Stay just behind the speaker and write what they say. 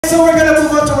So we're gonna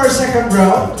move on to our second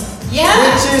round,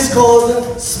 which is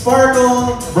called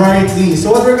Sparkle Brightly. So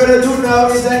what we're gonna do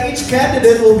now is that each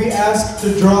candidate will be asked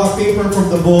to draw a paper from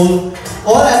the bowl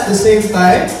all at the same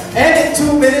time. And in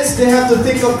 2 minutes, they have to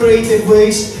think of creative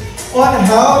ways on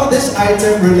how this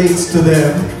item relates to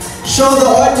them. Show the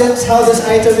audience how this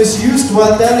item is used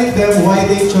while telling them why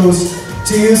they chose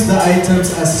to use the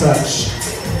items as such.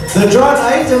 The drawn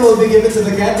item will be given to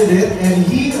the candidate and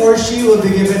he or she will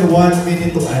be given 1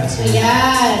 minute to answer.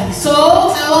 Ayan. So,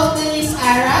 hawak na ni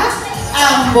Sarah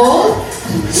ang bowl.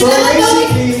 So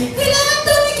basically, Kailangan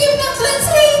to ni Kim ng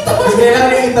translator.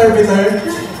 kailangan yung interpreter.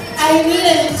 I need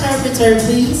an interpreter,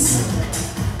 please.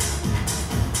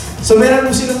 So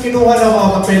meron po silang kinuha ng mga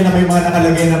papel na may mga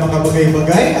nakalagay na mga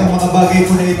bagay-bagay. Ang mga bagay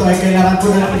po na ito ay kailangan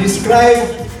po na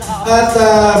i-describe at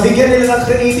bigyan nila ng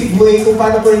creative way kung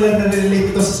paano po nila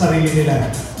na-relate ito sa sarili nila.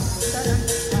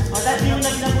 O, dati yung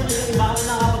naglago nila, iba ako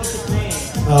nakapag-isip na eh.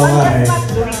 Okay.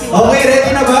 Okay,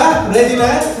 ready na ba? Ready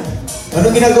na?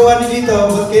 Anong ginagawa niyo dito?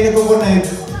 Ba't kayo nagko-connect?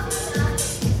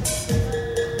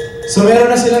 So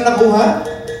meron na silang nakuha?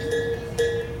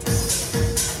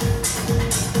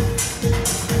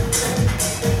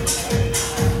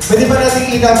 Pwede ba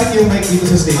natin ilapit yung mic dito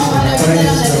sa stage? Lapit na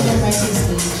lang natin yung mic sa stage.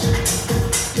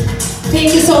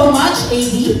 Thank you so much,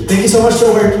 AD. Thank you so much to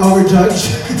our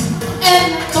judge.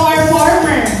 And to our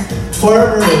former.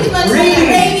 Ay, di ba?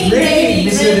 Rainy,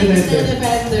 Mr. Mr.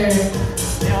 Dyfender. Dyfender.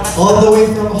 All the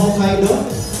way from Hokkaido,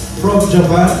 from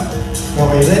Japan.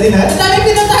 Okay, ready na? Ang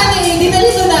dami pinuntahan ni AD,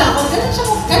 nalito na ako.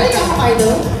 Galing ako Hokkaido?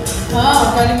 Oo,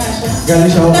 galing nga siya. Galing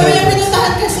siya Ang dami Hokkaido. niya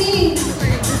pinuntahan kasi.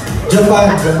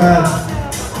 Japan.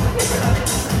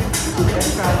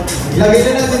 Lagay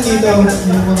na natin dito yung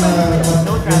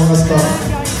mga stock.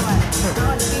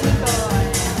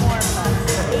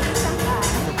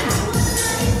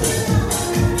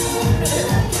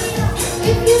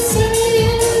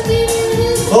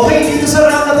 Okay, dito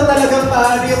sa round na to talagang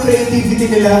paano yung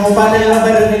creativity nila kung paano nila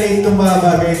ma-relate itong mga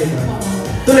bagay, di ba?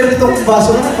 Tulad itong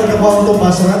baso na, pag nakuha mo itong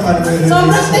baso na, paano mo i-relate?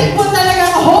 Sobrang thankful talaga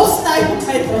ako, host tayo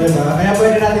kayo. Diba? Kaya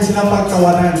pwede natin silang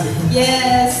pagtawanan.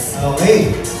 Yes.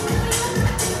 Okay.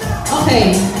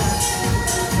 Okay.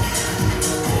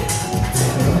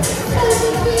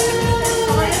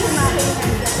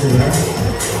 Diba?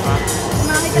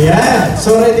 Ayan.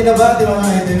 So ready na ba yung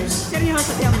mga items?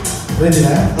 Ready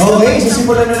na? Okay,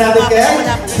 sisimulan na natin kaya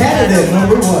candidate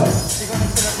number 1.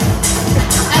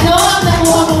 Ano ang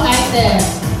nakuha mong item?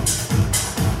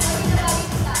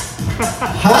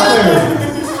 Hammer!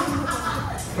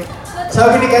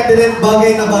 Sabi ni candidate,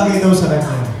 bagay na bagay daw sa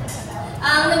kanya.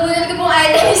 Ang nabunod ko pong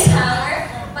item is hanger.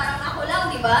 Parang ako lang,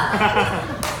 di ba?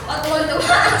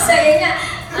 Patuwa-tuwa ang saya niya.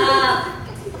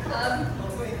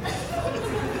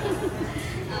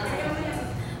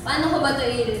 Paano ko ba ito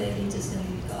i-relate sa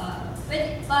sarili ko?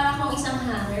 Pwede, para akong isang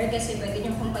hanger kasi pwede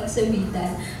niyo kong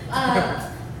pagsabitan.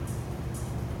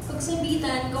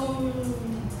 Pagsabitan kung...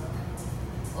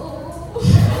 Oh.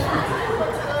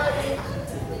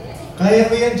 Kaya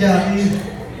mo yan, Jackie.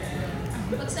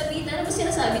 Pagsabitan, ano ba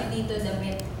sinasabit dito,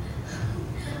 damit?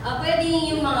 Pwede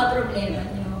yung mga problema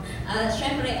niyo.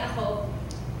 Siyempre ako...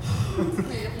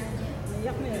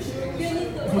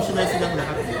 Ganito. Emotional silang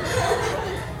lahat.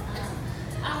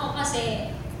 Ako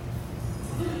kasi...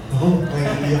 Oh, may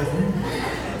iyak ko.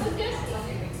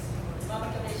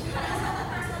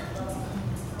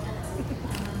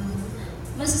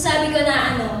 Masasabi ko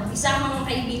na isa akong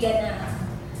kaibigan na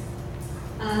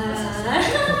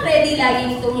ready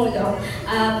laging tumulong.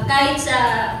 Kahit sa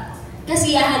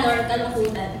kasiyahan or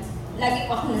kalungkutan, lagi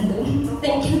po ako nandun.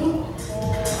 Thank you.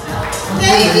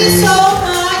 Thank you so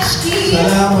much, Kim.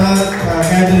 Salamat,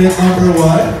 candidate number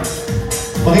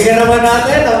 1. Pakinggan naman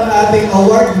natin ang ating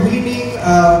award-winning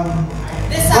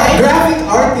graphic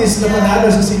artist na manalo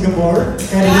sa Singapore.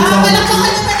 Candidate number 2.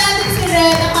 Palakpakan naman natin si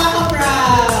Red,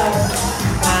 nakaka-proud.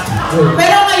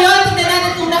 Pero ngayon, tignan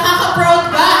natin kung nakaka-proud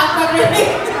ba ang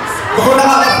pag-relate. Kung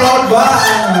nakaka-proud ba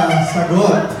ang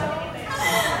sagot?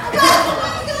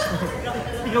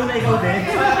 Ikaw na ikaw din.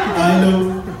 Ano?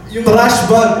 Yung trash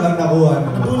bag ang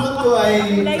nakuha. Bunot ko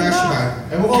ay trash bag.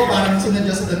 Ewan ko parang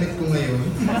sinadya sa damit ko ngayon.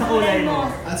 Sa kulay mo.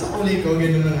 At sa kulay ko,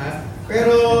 gano'n na nga.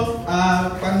 Pero,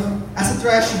 as a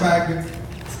trash bag,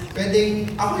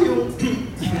 pwedeng ako yung...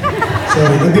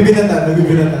 Sorry, nagbibinatan.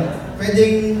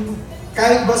 Pwedeng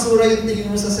kahit basura yung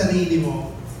tingin mo sa sarili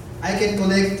mo, I can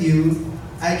collect you,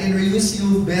 I can reuse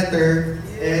you better,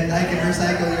 and I can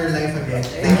recycle your life again.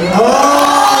 Thank you.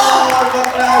 Oh!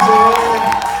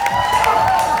 Pagkakas!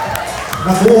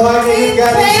 Nakuha niya yung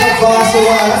galing sa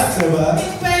basuhan, diba?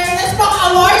 In fairness,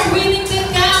 pang-award-winning din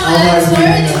nga ang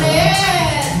Award-winning answer ni nga.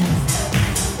 Red.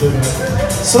 Diba?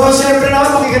 So, siyempre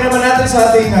naman, pakinggan naman natin sa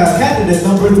ating candidate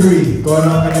number 3. Kung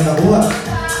ano ang kanyang nakuha.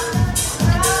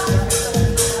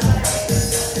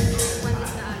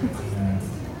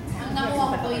 Ang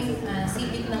nakuha ko yung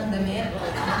sipit ng damit.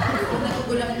 Kung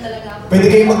nagugulangan talaga ako.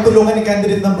 Pwede kayong magtulungan ni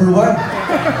candidate number 1.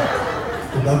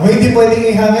 Diba? Kung hindi pwedeng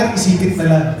i-hanger, isipit na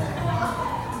lang.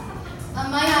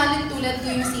 May halin tulad ko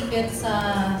yung sipit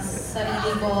sa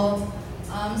sarili ko.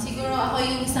 Siguro ako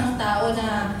yung isang tao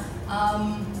na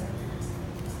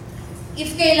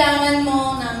if kailangan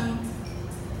mo ng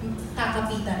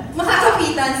makakapitan,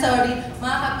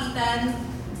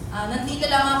 nandito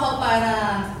lang ako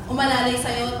para umalalay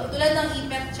sa'yo. Tulad ng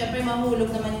ipet, syempre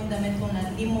mahulog naman yung damit kung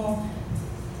hindi mo,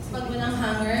 pag mo ng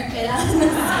hanger, kailangan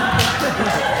ng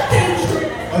Thank you.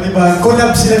 O diba,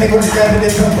 collab sila ni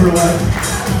candidate number 1.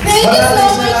 Thank you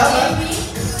so much, Amy.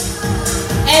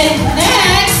 And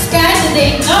next,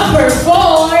 candidate number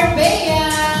 4,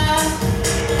 Bea.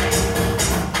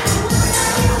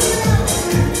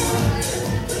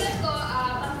 Tulad ko,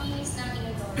 pamlinis ng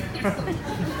inodor.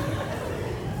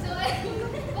 So, ayun,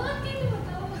 bakit kayo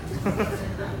tumatawa?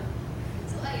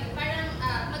 So, ayun, parang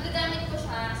magagamit ko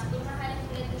siya, siguro mahalin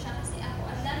ko siya kasi ako,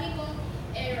 ang dami kong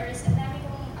errors, ang dami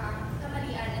kong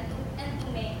kamalian, ang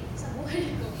dumi sa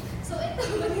buhay ko. So, ito,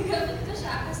 magagamit ko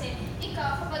siya kasi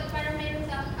ikaw, kapag parang mayroon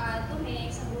kang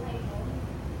dumi sa buhay mo,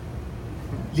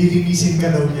 Lilinisin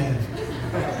ka daw niyan.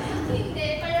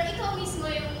 hindi, parang ikaw mismo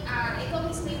yung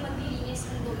maglilinis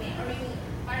ng dumi or yung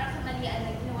parang kamalian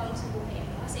na ginawa mo sa buhay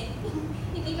mo. Kasi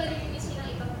hindi ka lilinis ng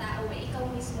ibang tao ikaw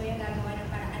mismo yung gagawa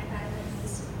ng paraan para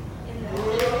malinis mo. Yun lang.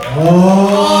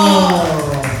 Oh!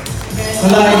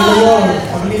 Kalahin ko yun.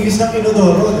 Paglinis ng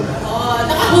inodoro, diba?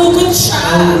 Nakahugot siya.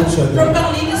 Nakahugot siya. From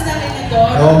panglinis ng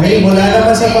inodoro. Okay, mula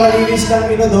naman sa paglinis ng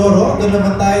inodoro, doon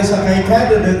naman tayo sa kay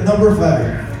candidate number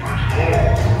 5.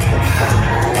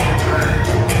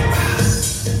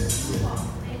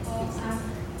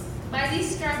 Body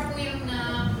scrub po yung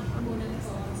nabunan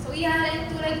ko. So,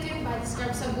 tulad ko yung body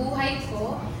scrub sa buhay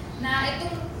ko na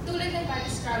itong tulad ng body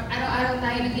scrub, araw-araw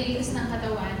tayo naglilinis ng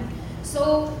katawan.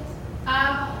 So,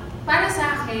 para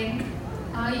sa akin,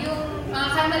 yung mga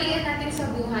kamalian natin sa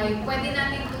buhay, pwede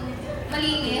natin itong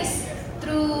malinis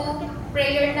through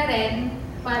prayer na rin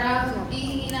para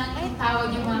ihingi ng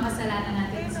tawad yung mga kasalanan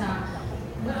natin sa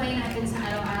buhay natin sa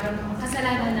araw-araw ng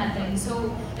kasalanan natin.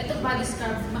 So, itong body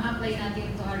scrub, ma-apply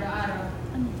natin ito araw-araw.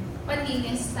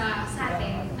 Panlinis sa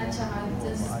atin at saka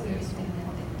sa spirit din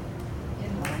natin.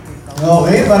 Yan.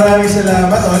 Okay, maraming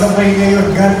salamat. O, anong kayo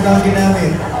ngayon? God na ang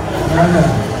ginamit. Ano?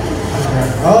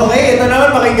 Okay, ito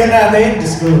naman pakinggan natin.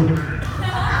 Just go.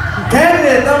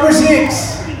 Candidate number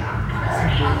 6.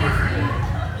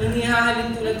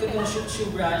 Inihahalin tulad ko itong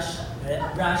shoe brush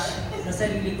sa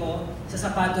sarili ko, sa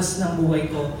sapatos ng buhay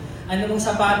ko. Ano mong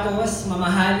sapatos,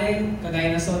 mamahalin,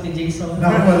 kagaya ng suot ni Jason.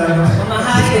 Wala na.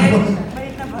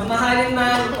 Mamahalin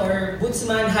man, or boots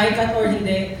man, high cut or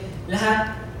hindi,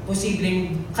 lahat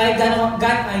posibleng, kahit gaano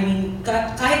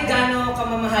ka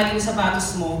mamahalin yung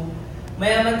sapatos mo,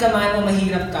 mayaman ka man o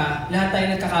mahirap ka, lahat tayo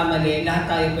nagkakamali, lahat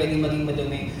tayo pwedeng maging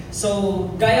madumi. So,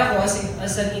 gaya ko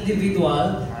as an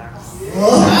individual,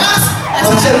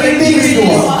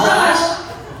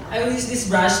 I will use this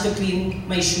brush to clean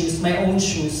my shoes, my own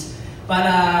shoes,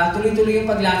 para tuloy-tuloy yung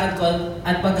paglakad ko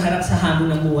at pagharap sa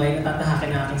hamon ng buhay na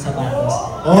tatahakin ng aking sapatos.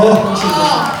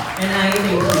 And I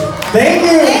thank you. Thank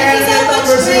you, Thank you so candidate much,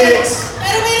 number 6.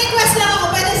 Pero may request lang ako,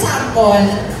 pwede sample.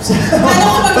 Paano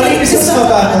ko Palinis maglinis sa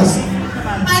sapatos.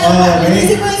 Paano ko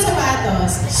maglinis mo yung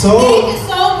sapatos? So, thank you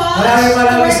so much.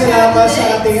 maraming salamat sa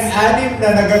ating 6 na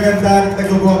nagaganda at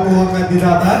nagugwapuhang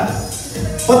kandidata.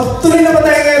 Patuloy naman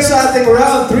tayo ngayon sa ating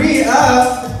round 3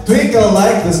 Twinkle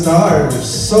Like the Stars.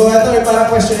 So ito ay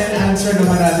parang question and answer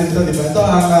naman natin ito, di ba? Ito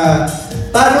ang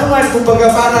tanungan,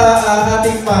 kumbaga para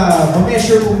ating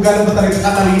ma-measure kung gano'n ba talaga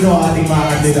katalino ang ating mga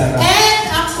kandidata. And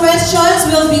questions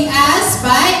will be asked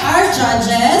by our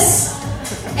judges.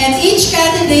 And each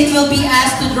candidate will be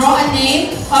asked to draw a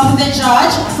name of the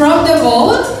judge from the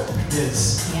vote.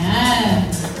 Yes. Yan.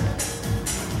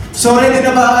 So ready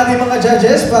na ba ang ating mga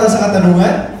judges para sa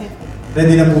katanungan?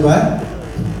 Ready na po ba?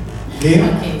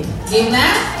 Game? Okay. Game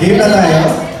na? Game na tayo?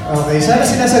 Okay, sana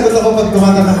sinasagot ako pag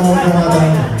tumatanong ako ng mga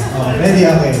tanong. Okay, ready?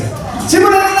 Okay.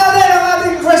 Simulan na natin ang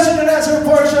ating question and answer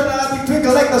portion ng ating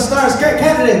Twinkle Like the Stars.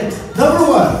 Candidate number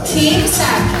 1. Team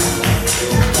Sam.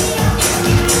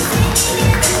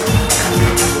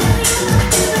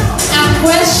 Ang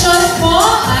question mo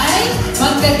ay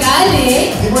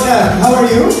manggagaling. Simula, how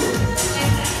are you?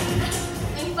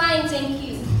 I'm fine, thank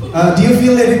you. Do you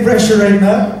feel any pressure right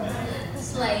now?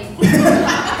 Slide.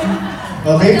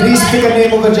 Okay, please pick a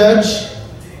name of a judge.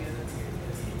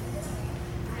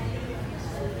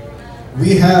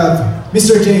 We have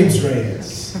Mr. James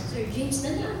Reyes. Sir James,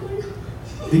 nandaan mo lang.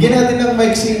 Bigyan natin ng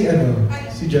mic si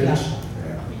Judge.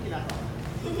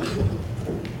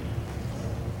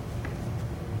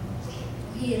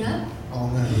 Hirap? Oo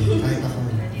nga, kahit ako.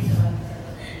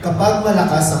 Kapag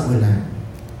malakas ang ulan,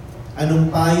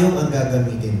 anong payong ang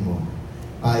gagamitin mo?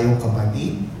 Payong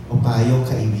kapatid o payong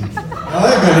kaibigan?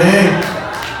 Ay, galing!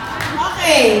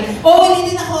 Okay.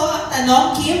 Uulitin ako ang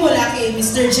tanong, Kim, mula kay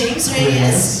Mr. James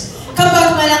Reyes.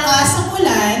 Kapag malakas ang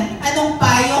ulan, anong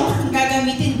payong ang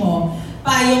gagamitin mo?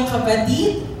 Payong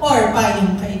kapatid or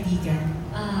payong kaibigan?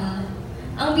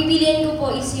 Ang pipiliin ko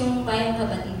po is yung payong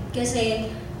kapatid. Kasi,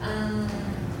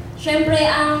 syempre,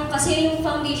 kasi yung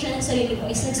foundation ng sarili ko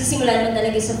is nagsisimula naman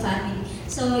talaga sa family.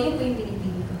 So, yun po yung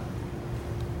pinipili ko.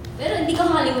 Pero hindi ko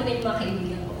makalimutan yung mga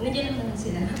kaibigan ko. Nandiyan naman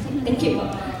sila. Thank you po.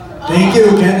 Thank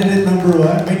you, candidate number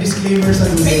 1. May disclaimer sa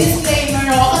dulo. May disclaimer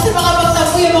ako kasi baka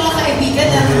pagtapo yung mga kaibigan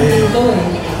natin dito eh.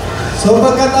 So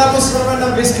pagkatapos naman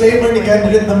ng disclaimer ni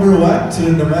candidate number 1,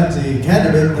 sunod naman si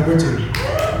candidate number 2.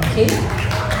 Okay.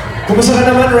 Kumusta ka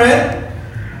naman, Ren?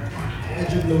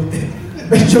 Medyo bloated.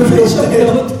 Medyo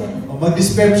bloated.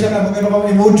 Mag-dispem siya ka, mag-ano ka,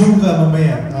 emoji ka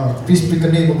mamaya. Please pick a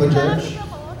name of a judge.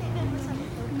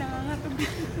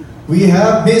 We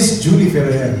have Miss Julie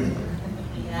Ferrer.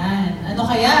 Yan. Ano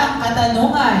kaya ang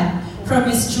katanungan from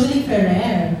Miss Julie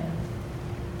Ferrer?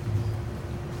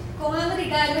 Kung ang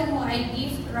regalo mo ay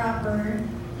gift wrapper,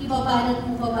 ibabalot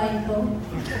mo ba ba ito?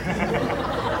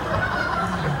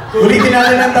 Ulitin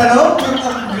natin ang tanong, kung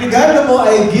ang regalo mo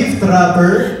ay gift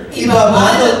wrapper,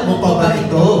 ibabalot mo pa ba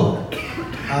ito?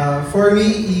 For me,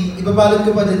 ibabalot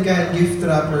ko pa din kahit gift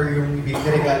wrapper yung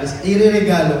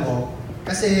i-regalo mo.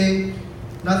 Kasi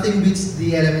nothing beats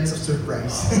the elements of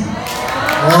surprise.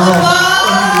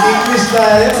 English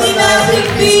tayo. Nothing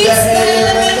beats the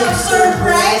element of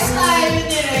surprise tayo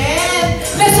ni Ren.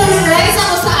 May surprise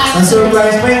ako sa answer. Ang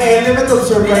surprise, may element of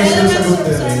surprise yung sagot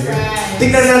na rin.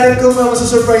 Tingnan natin kung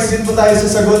surprise din po tayo sa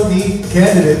sagot ni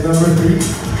candidate number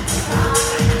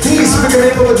 3. Please,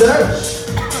 magaling po ba, Judge?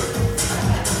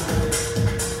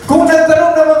 Kung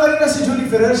nagtanong naman kanina si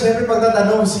Julie Ferrer, syempre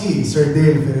pagtatanong si Sir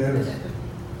Dale Ferrer.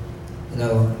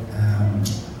 Hello.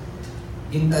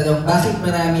 Yung tanong, bakit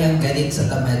marami ang galit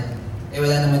sa tamad?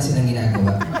 Wala naman silang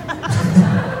ginagawa.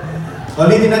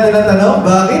 Ulitin natin ang tanong,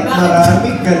 bakit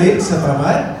maraming galit sa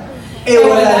tamad?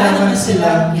 Wala naman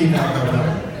silang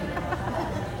ginagawa.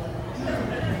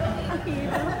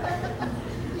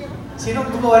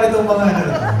 Sinong gumawa nitong mga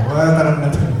mga tanong na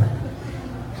ito?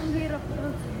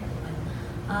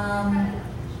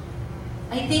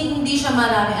 I think hindi siya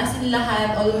marami. As in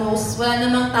lahat, almost. Wala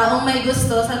namang taong may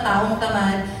gusto sa taong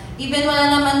tamad. Even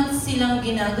wala naman silang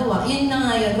ginagawa. Yun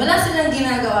na nga yun. Wala silang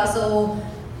ginagawa. So,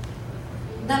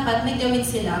 dapat may gawin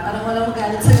sila. Parang walang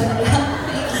magalit sa kanila.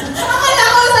 Akala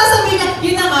ko sasabihin niya,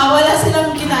 yun na nga, wala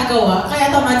silang ginagawa,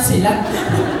 kaya tamad sila.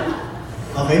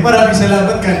 Okay, maraming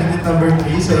salamat candidate number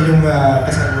 3 sa iyong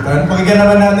kasagutan. Pakinggan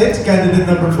naman natin si candidate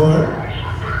number 4.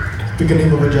 Pick a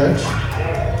name of a judge.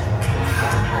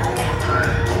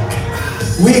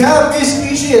 We have Miss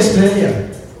Ishi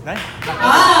Estrella.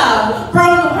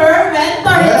 From her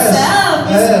mentor himself,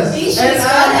 Miss Ishi And I'm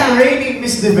Estrella. reigning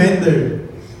Miss Dyfender.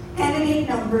 Candidate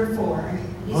number 4.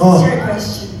 This Oh. is your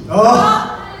question.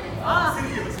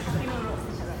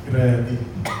 Grabe.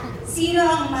 Sino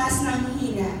ang mas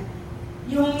nanghina?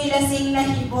 Yung nilasing na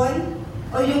hipon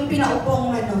o yung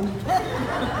pinaupong manok?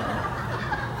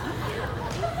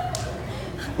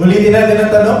 Ulitin natin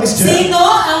ang tanong, Miss Jen. Sino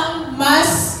ang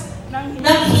mas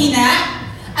nanghina?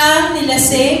 Ang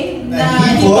nilasing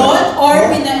na hipon or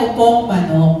pinaupong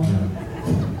manok?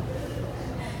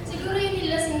 Siguro yung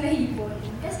nilasing na hipon.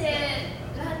 Kasi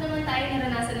lahat naman tayo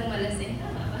naranasan ng malasing.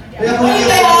 Kaya kung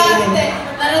Hindi.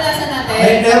 Naranasan natin.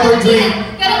 I never drink.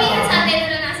 Karamihan sa atin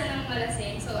naranasan ng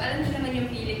malasing. So, alam niyo naman yung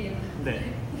feeling, di ba?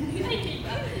 Hindi.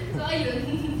 So, ayun.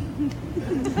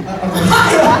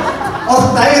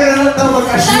 Tayo na lang daw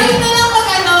mag-assume. Tayo na lang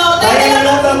Tayo na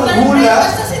lang daw maghula.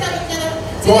 Basta sinagot niya na.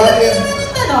 Sinagot niya naman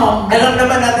yung tanong. Alam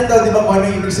naman natin daw, di ba, kung ano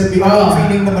yung ibig sabihin. Ang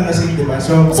feeling naman lasing, di ba?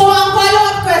 So, ang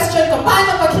follow-up question ko, paano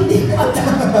pag hindi ko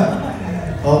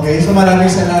okay, so maraming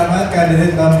salamat,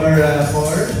 candidate number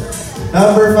 4.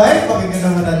 Number 5, pakinggan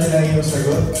naman natin ang iyong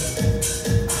sagot.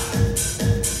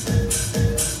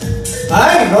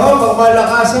 Ay, no,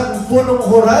 magmalakas ang punong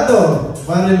hurado.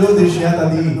 Marilu de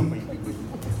Siatadi.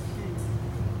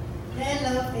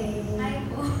 Hello, Faye. Ay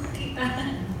po, kita.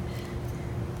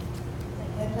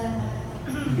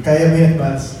 Kaya mo yan,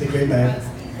 Pats. Take your time.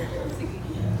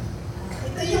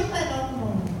 Ito yung tanong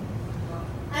mo.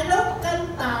 Anong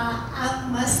kanta ang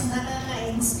mas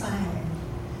nakaka-inspire?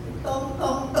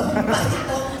 Tong-tong-tong,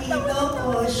 pakitong-itong,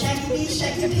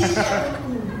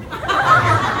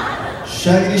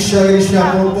 Shaggy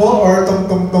shampoo po or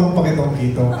tong-tong-tong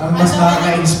pakitong-kitong? Ang mas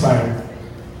nakaka-inspire.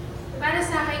 Para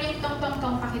sa akin yung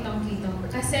tong-tong-tong pakitong-kitong.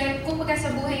 Kasi kumbaga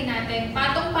sa buhay natin,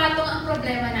 patong-patong ang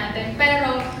problema natin,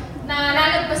 pero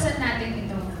nalalagpasan natin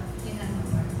ito. Yun lang.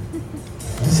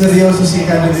 Seryoso si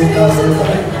candidate na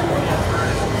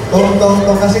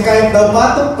tong-tong-tong kasi kahit daw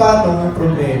patong-patong ang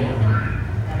problema.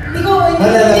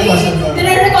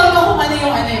 Nire-recall ko kung ano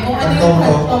yung kung ano yung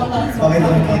tong-tong.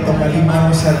 Pakitong-kitong,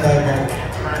 malimaw sa dagat.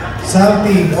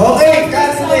 Something. Okay,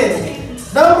 candidate.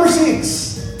 Number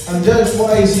 6. Ang judge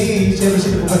mo ay siyempre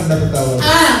sino po ba natatawag?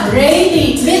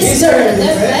 Ready, Mr.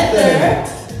 Dyfender,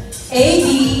 AD.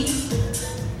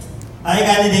 Hi,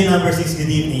 candidate number 6. Good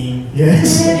evening.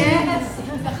 Yes.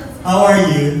 How are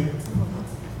you?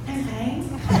 I'm fine.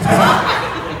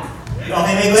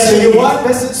 Okay, may question. So you want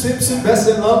best in swimsuit, best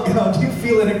in love gown. Do you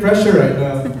feel any pressure right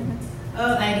now?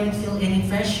 Oh, I don't feel any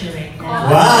pressure right now.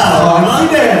 Wow!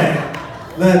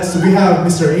 We have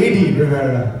Mr. A.D.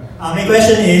 Rivera. My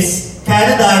question is,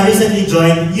 Canada recently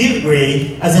joined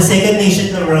Ukraine as the second nation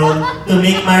in the world to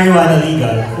make marijuana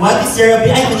legal. What is your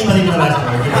opinion? Ay, hindi pa rin nabasa ko.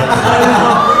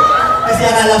 Kasi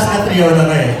akala ko sa trio na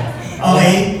kayo.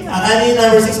 Okay, candidate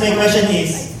number 6, my question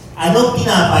is, anong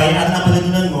tinapay ang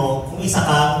napaladunan mo kung isa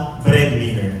kang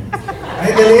breadwinner?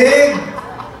 Ay, galing!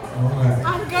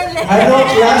 Ang galing! Anong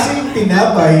klaseng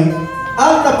tinapay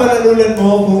ang napalalunan mo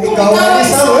kung ikaw ang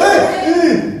isang...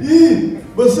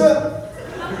 Basta!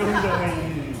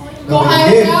 Kung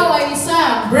ikaw ay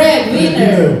isang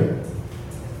breadwinner.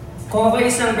 Kung ako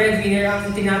isang breadwinner,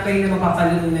 ang tinapay na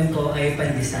mapapalulunan ko ay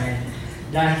pandesal.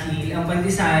 Dahil ang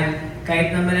pandesal,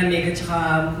 kahit na malamig at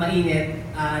saka mainit,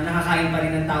 nakakain pa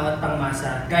rin ng tao at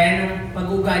pangmasa. Gaya ng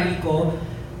pag-ugali ko,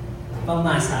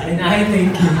 pangmasa. And I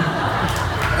thank you.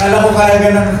 Akala ko kaya ka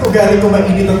ng ugali ko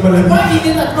mainit at malamig.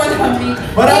 Mainit at malamig.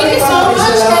 Maraming